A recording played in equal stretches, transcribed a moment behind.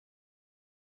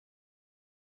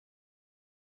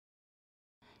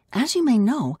As you may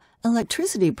know,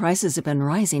 electricity prices have been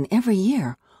rising every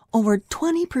year, over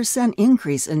 20%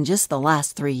 increase in just the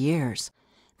last 3 years.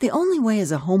 The only way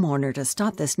as a homeowner to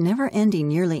stop this never-ending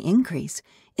yearly increase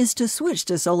is to switch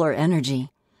to solar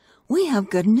energy. We have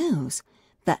good news.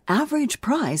 The average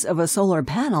price of a solar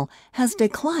panel has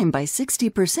declined by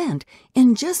 60%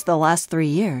 in just the last 3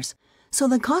 years, so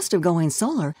the cost of going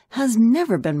solar has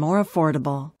never been more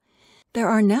affordable. There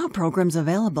are now programs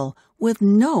available with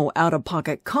no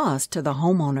out-of-pocket cost to the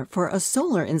homeowner for a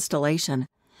solar installation.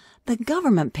 The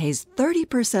government pays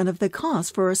 30% of the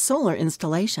cost for a solar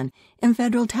installation in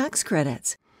federal tax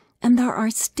credits, and there are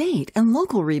state and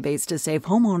local rebates to save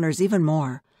homeowners even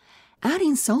more.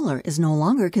 Adding solar is no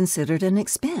longer considered an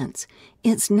expense.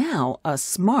 It's now a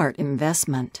smart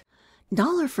investment.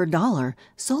 Dollar for dollar,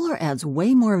 solar adds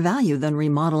way more value than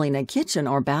remodeling a kitchen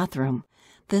or bathroom.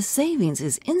 The savings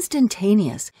is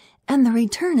instantaneous, and the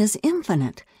return is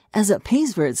infinite, as it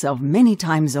pays for itself many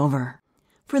times over.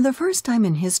 For the first time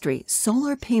in history,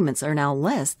 solar payments are now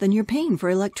less than you're paying for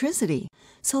electricity,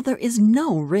 so there is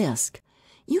no risk.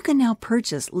 You can now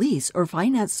purchase, lease, or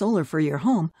finance solar for your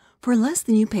home for less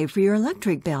than you pay for your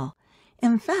electric bill.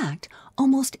 In fact,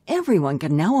 almost everyone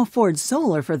can now afford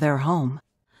solar for their home.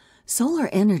 Solar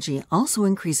energy also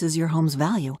increases your home's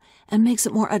value and makes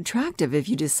it more attractive if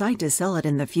you decide to sell it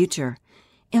in the future.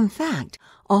 In fact,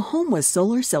 a home with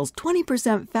solar sells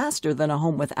 20% faster than a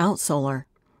home without solar.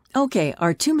 Okay,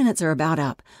 our 2 minutes are about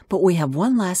up, but we have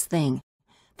one last thing.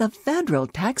 The federal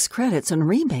tax credits and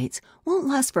rebates won't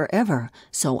last forever,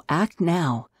 so act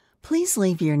now. Please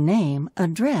leave your name,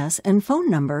 address, and phone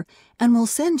number, and we'll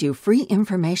send you free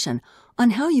information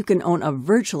on how you can own a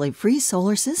virtually free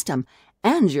solar system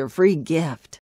and your free gift.